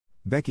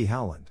Becky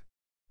Howland.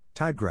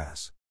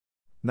 Tidegrass.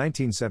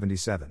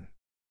 1977.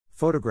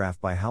 Photograph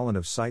by Howland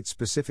of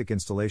site-specific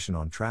installation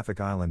on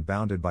traffic island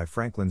bounded by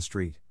Franklin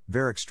Street,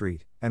 Varick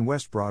Street, and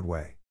West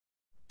Broadway.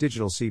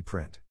 Digital C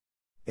print.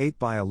 8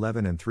 by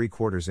 11 and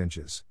 3/4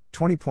 inches,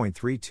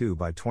 20.32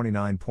 by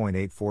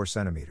 29.84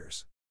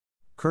 centimeters.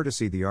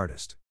 Courtesy the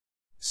artist.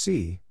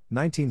 C.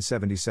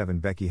 1977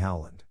 Becky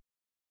Howland.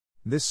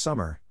 This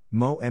summer,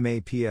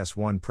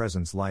 MAPS1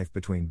 presents Life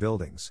Between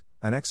Buildings,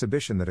 an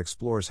exhibition that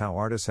explores how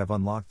artists have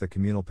unlocked the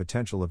communal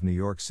potential of New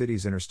York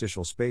City's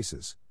interstitial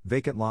spaces,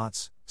 vacant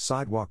lots,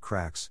 sidewalk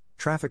cracks,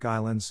 traffic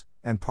islands,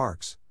 and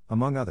parks,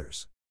 among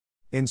others.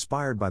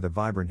 Inspired by the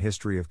vibrant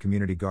history of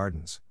community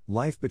gardens,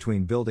 Life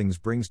Between Buildings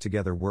brings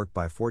together work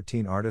by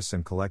 14 artists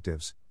and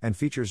collectives, and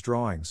features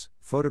drawings,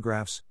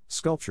 photographs,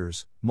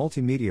 sculptures,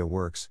 multimedia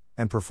works,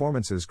 and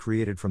performances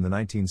created from the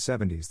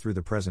 1970s through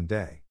the present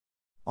day.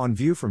 On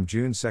view from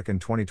June 2,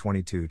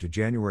 2022 to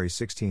January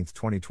 16,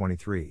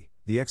 2023,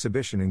 the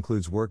exhibition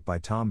includes work by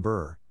Tom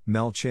Burr,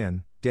 Mel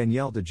Chin,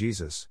 Danielle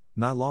DeJesus,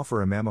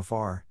 Nilofer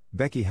Imamafar,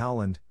 Becky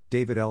Howland,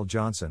 David L.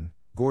 Johnson,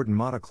 Gordon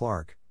Mata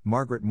Clark,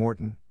 Margaret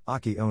Morton,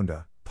 Aki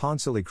Onda,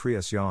 Ponsili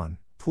Creacion,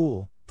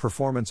 Pool,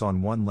 Performance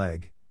on One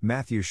Leg,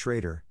 Matthew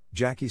Schrader,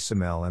 Jackie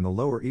Samel and the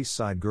Lower East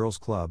Side Girls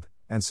Club,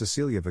 and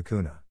Cecilia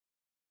Vicuna.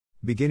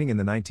 Beginning in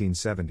the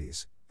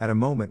 1970s, at a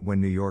moment when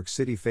New York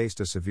City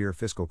faced a severe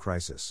fiscal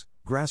crisis,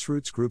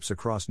 grassroots groups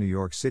across New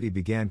York City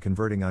began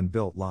converting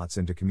unbuilt lots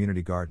into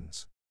community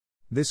gardens.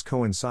 This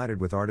coincided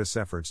with artists'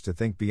 efforts to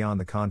think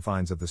beyond the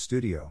confines of the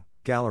studio,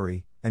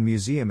 gallery, and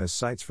museum as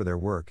sites for their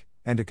work,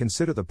 and to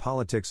consider the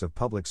politics of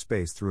public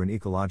space through an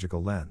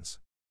ecological lens.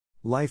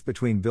 Life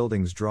Between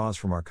Buildings draws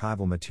from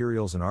archival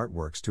materials and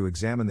artworks to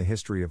examine the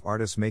history of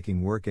artists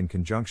making work in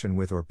conjunction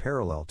with or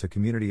parallel to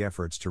community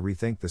efforts to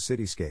rethink the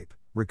cityscape,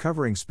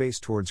 recovering space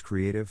towards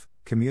creative,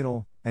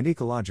 communal, and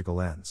ecological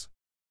ends.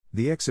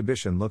 The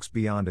exhibition looks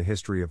beyond a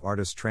history of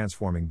artists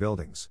transforming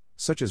buildings,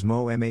 such as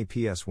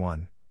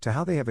MAPS1, to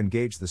how they have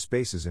engaged the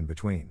spaces in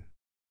between.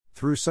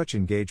 Through such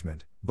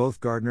engagement, both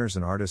gardeners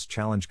and artists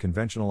challenge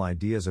conventional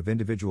ideas of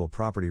individual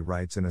property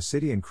rights in a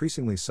city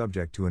increasingly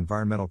subject to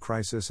environmental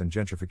crisis and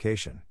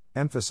gentrification,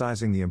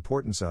 emphasizing the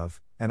importance of,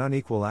 and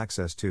unequal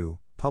access to,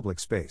 public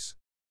space.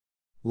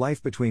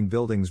 Life Between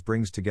Buildings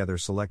brings together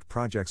select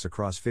projects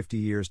across 50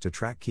 years to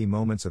track key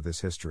moments of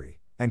this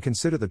history, and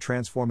consider the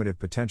transformative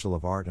potential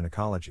of art and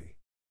ecology.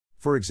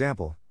 For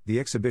example, the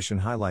exhibition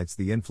highlights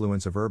the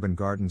influence of urban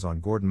gardens on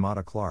Gordon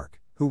Mata Clark,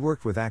 who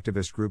worked with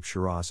activist group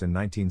Shiraz in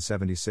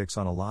 1976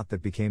 on a lot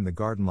that became the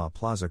Garden La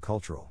Plaza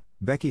Cultural,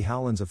 Becky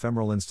Howland's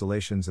ephemeral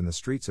installations in the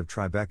streets of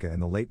Tribeca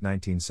in the late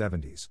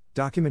 1970s,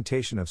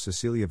 documentation of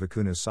Cecilia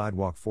Vicuna's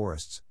sidewalk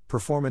forests,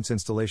 performance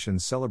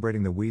installations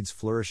celebrating the weeds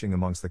flourishing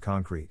amongst the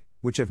concrete,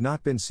 which have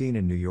not been seen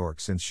in New York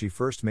since she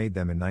first made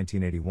them in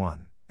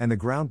 1981, and the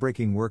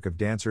groundbreaking work of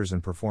dancers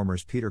and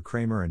performers Peter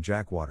Kramer and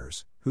Jack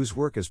Waters, whose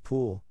work as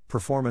Pool,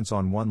 Performance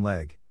on One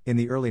Leg, in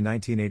the early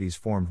 1980s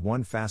formed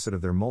one facet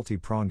of their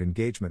multi-pronged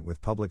engagement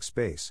with public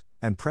space,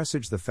 and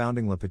presaged the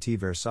founding Le Petit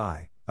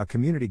Versailles, a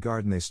community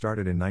garden they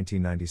started in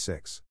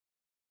 1996.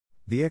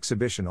 The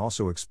exhibition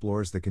also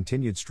explores the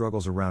continued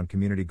struggles around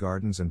community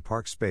gardens and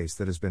park space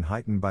that has been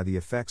heightened by the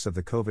effects of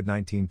the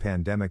COVID-19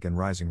 pandemic and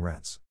rising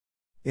rents.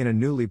 In a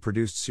newly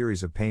produced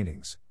series of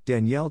paintings,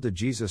 Danielle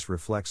DeJesus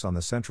reflects on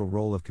the central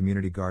role of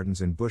community gardens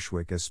in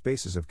Bushwick as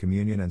spaces of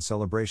communion and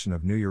celebration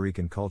of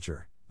Nuyorican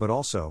culture, but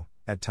also,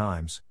 at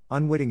times,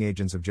 unwitting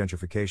agents of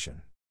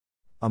gentrification.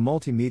 A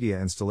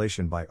multimedia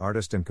installation by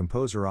artist and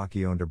composer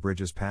Aki Onda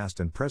bridges past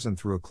and present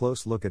through a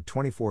close look at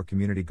 24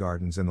 community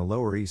gardens in the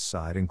Lower East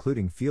Side,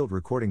 including field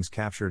recordings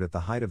captured at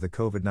the height of the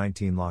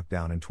COVID-19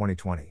 lockdown in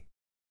 2020.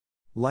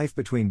 Life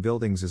Between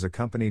Buildings is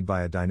accompanied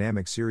by a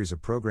dynamic series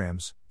of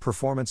programs,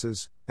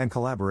 performances, and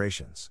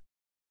collaborations.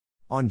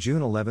 On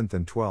June 11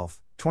 and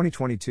 12,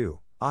 2022,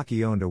 Aki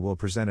Onda will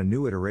present a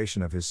new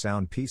iteration of his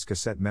sound piece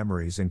Cassette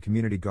Memories in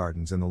Community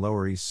Gardens in the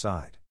Lower East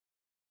Side.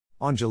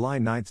 On July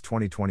 9,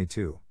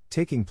 2022,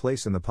 taking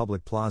place in the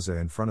public plaza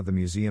in front of the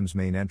museum's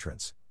main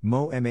entrance,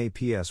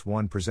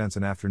 MAPS1 presents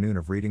an afternoon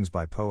of readings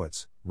by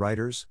poets,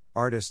 writers,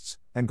 artists,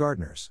 and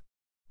gardeners.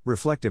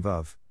 Reflective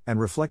of, and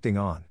reflecting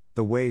on,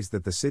 the ways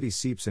that the city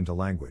seeps into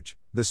language,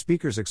 the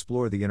speakers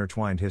explore the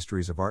intertwined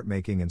histories of art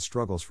making and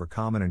struggles for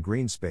common and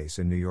green space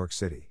in New York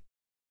City.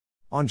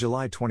 On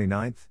July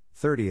 29,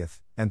 30th,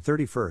 and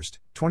 31st,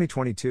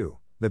 2022,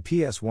 the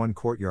PS1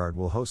 Courtyard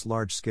will host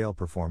large-scale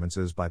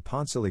performances by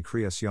Ponsili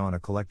Creacion, a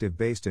collective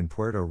based in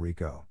Puerto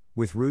Rico,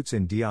 with roots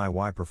in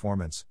DIY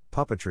performance,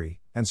 puppetry,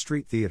 and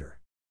street theater.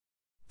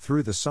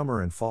 Through the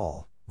summer and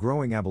fall,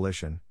 Growing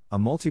Abolition, a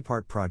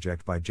multi-part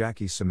project by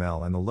Jackie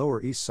Samel and the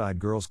Lower East Side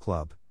Girls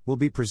Club, will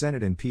be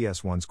presented in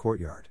PS1's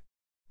Courtyard.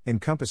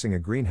 Encompassing a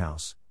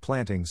greenhouse,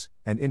 plantings,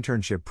 and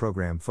internship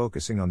program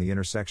focusing on the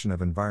intersection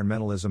of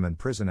environmentalism and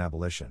prison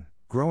abolition,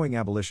 Growing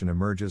Abolition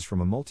emerges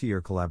from a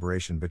multi-year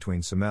collaboration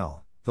between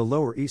Samel, the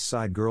Lower East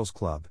Side Girls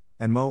Club,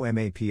 and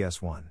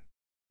MAPS1.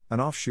 An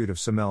offshoot of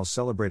Samel's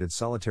celebrated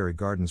Solitary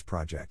Gardens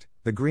project,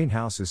 the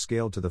greenhouse is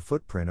scaled to the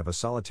footprint of a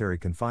solitary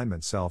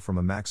confinement cell from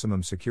a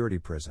maximum security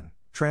prison,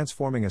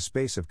 transforming a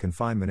space of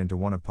confinement into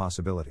one of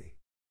possibility.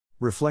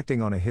 Reflecting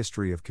on a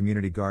history of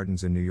community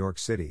gardens in New York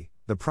City,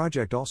 the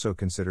project also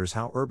considers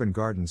how urban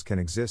gardens can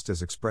exist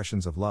as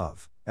expressions of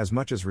love, as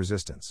much as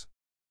resistance.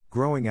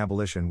 Growing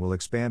Abolition will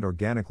expand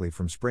organically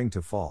from spring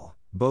to fall,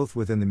 both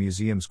within the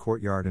museum's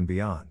courtyard and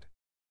beyond.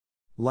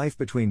 Life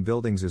Between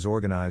Buildings is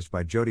organized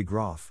by Jody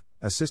Groff,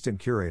 Assistant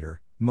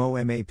Curator,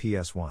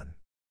 MoMAPS1.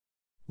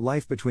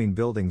 Life Between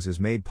Buildings is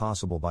made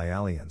possible by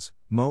Allianz,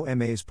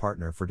 MoMA's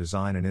partner for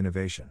design and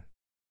innovation.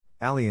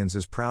 Allianz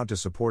is proud to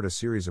support a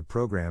series of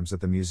programs at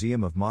the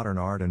Museum of Modern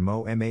Art and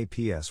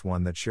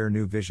MoMAPS1 that share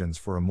new visions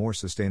for a more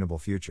sustainable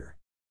future.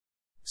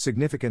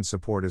 Significant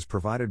support is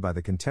provided by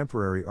the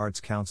Contemporary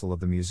Arts Council of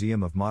the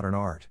Museum of Modern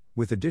Art,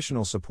 with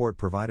additional support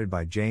provided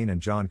by Jane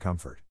and John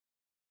Comfort.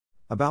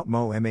 About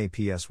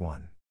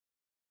MoMAPS1.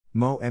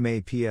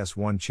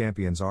 MoMAPS1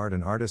 champions art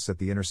and artists at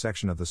the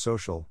intersection of the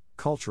social,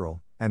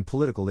 cultural, and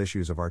political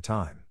issues of our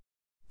time.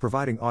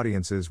 Providing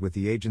audiences with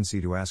the agency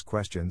to ask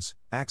questions,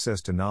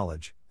 access to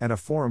knowledge, and a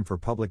forum for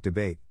public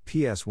debate,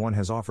 PS1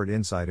 has offered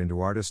insight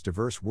into artists'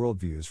 diverse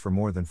worldviews for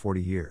more than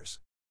 40 years.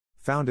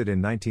 Founded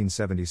in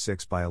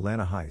 1976 by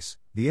Alana Heiss,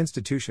 the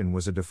institution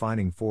was a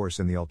defining force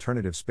in the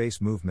alternative space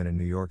movement in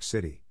New York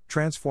City,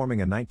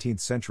 transforming a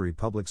 19th-century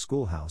public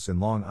schoolhouse in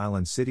Long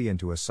Island City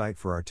into a site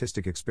for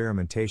artistic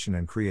experimentation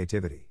and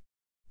creativity.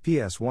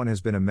 PS1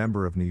 has been a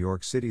member of New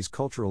York City's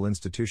Cultural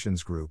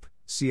Institutions Group,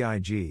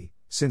 CIG,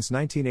 since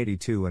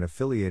 1982 and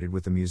affiliated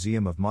with the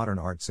Museum of Modern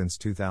Art since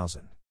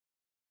 2000.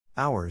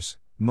 Hours: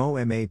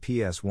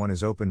 MoMAPS1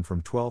 is open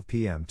from 12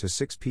 p.m. to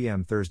 6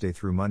 p.m. Thursday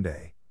through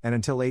Monday, and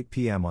until 8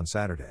 p.m. on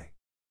Saturday.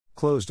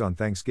 Closed on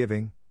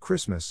Thanksgiving,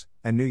 Christmas,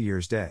 and New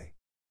Year's Day.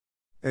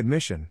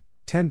 Admission: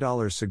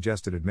 $10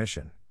 suggested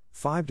admission,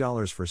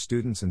 $5 for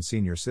students and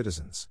senior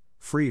citizens,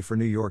 free for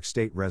New York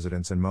State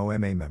residents and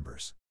MoMA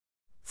members.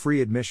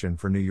 Free admission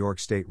for New York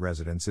State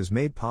residents is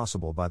made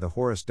possible by the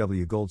Horace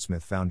W.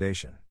 Goldsmith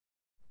Foundation.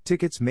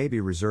 Tickets may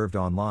be reserved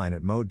online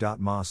at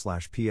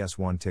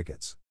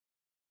mo.ma/ps1tickets.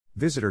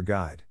 Visitor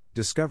Guide: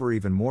 discover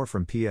even more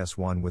from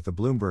PS1 with the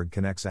Bloomberg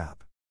Connects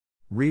app.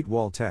 Read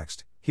wall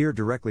text, hear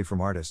directly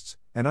from artists,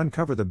 and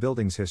uncover the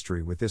building's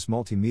history with this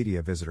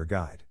multimedia visitor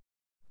guide.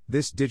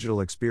 This digital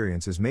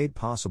experience is made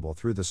possible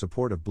through the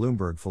support of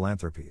Bloomberg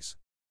Philanthropies.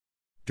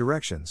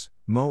 Directions: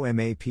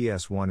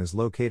 MoMAPS1 is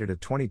located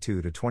at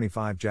 22 to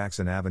 25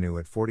 Jackson Avenue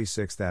at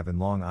 46th Ave in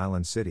Long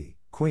Island City,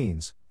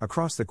 Queens,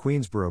 across the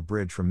Queensboro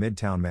Bridge from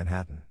Midtown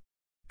Manhattan.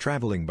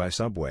 Traveling by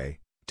subway,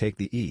 take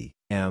the E,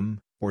 M,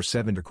 or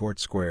 7 to Court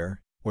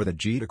Square, or the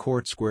G to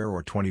Court Square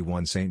or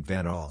 21 St.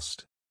 Van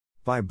Alst.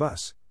 By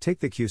bus, take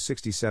the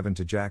Q67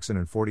 to Jackson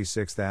and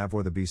 46th Ave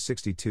or the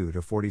B62 to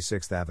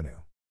 46th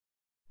Avenue.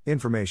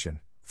 Information: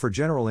 for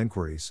general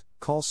inquiries,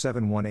 call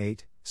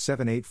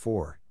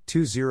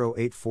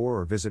 718-784-2084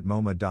 or visit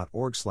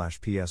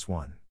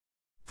moma.org/ps1.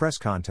 Press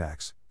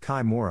contacts: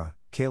 Kai Mora,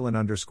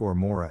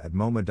 Kaylin_Mora at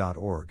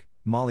moma.org,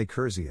 Molly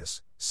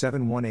Kurzius,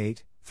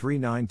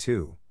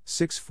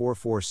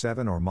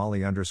 718-392-6447 or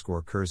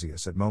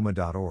Molly_Kurzius at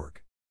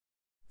moma.org.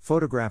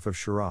 Photograph of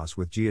Shiraz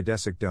with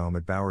geodesic dome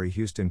at Bowery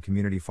Houston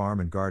Community Farm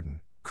and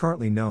Garden,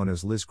 currently known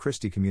as Liz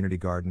Christie Community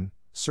Garden,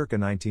 circa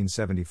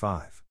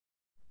 1975.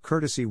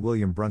 Courtesy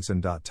William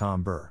Brunson.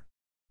 Tom Burr.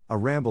 A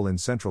Ramble in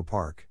Central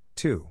Park,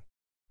 2.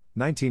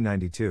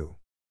 1992.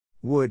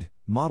 Wood,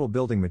 model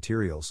building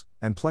materials,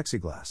 and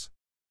plexiglass.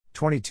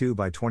 22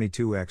 by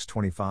 22 x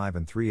 25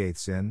 and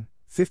 3/8 in,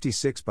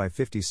 56 by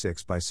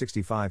 56 by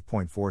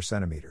 65.4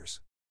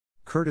 centimeters.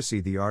 Courtesy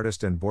the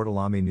artist and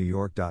Bortolami, New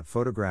York.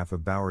 Photograph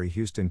of Bowery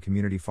Houston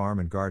Community Farm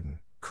and Garden,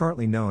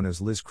 currently known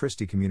as Liz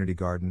Christie Community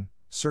Garden,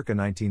 circa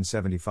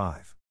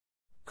 1975.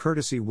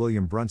 Courtesy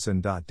William Brunson.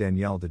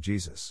 Danielle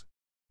DeJesus.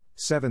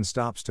 7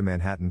 stops to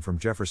Manhattan from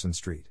Jefferson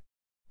Street.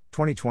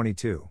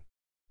 2022.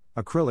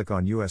 Acrylic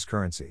on U.S.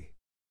 currency.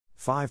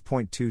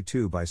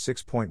 5.22 by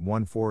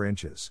 6.14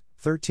 inches,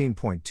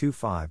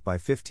 13.25 by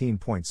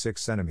 15.6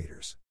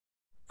 centimeters.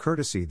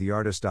 Courtesy the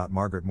artist.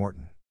 Margaret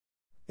Morton.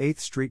 8th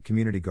Street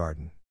Community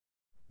Garden.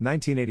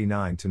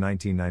 1989 to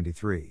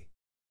 1993.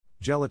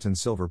 Gelatin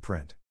silver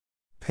print.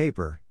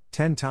 Paper,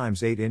 10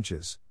 x 8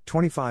 inches,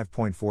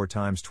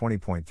 25.4 x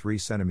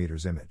 20.3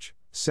 centimeters image,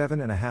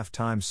 7.5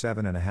 x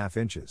 7.5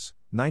 inches,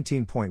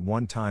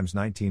 19.1 x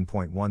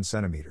 19.1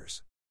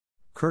 centimeters.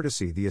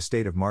 Courtesy the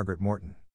estate of Margaret Morton.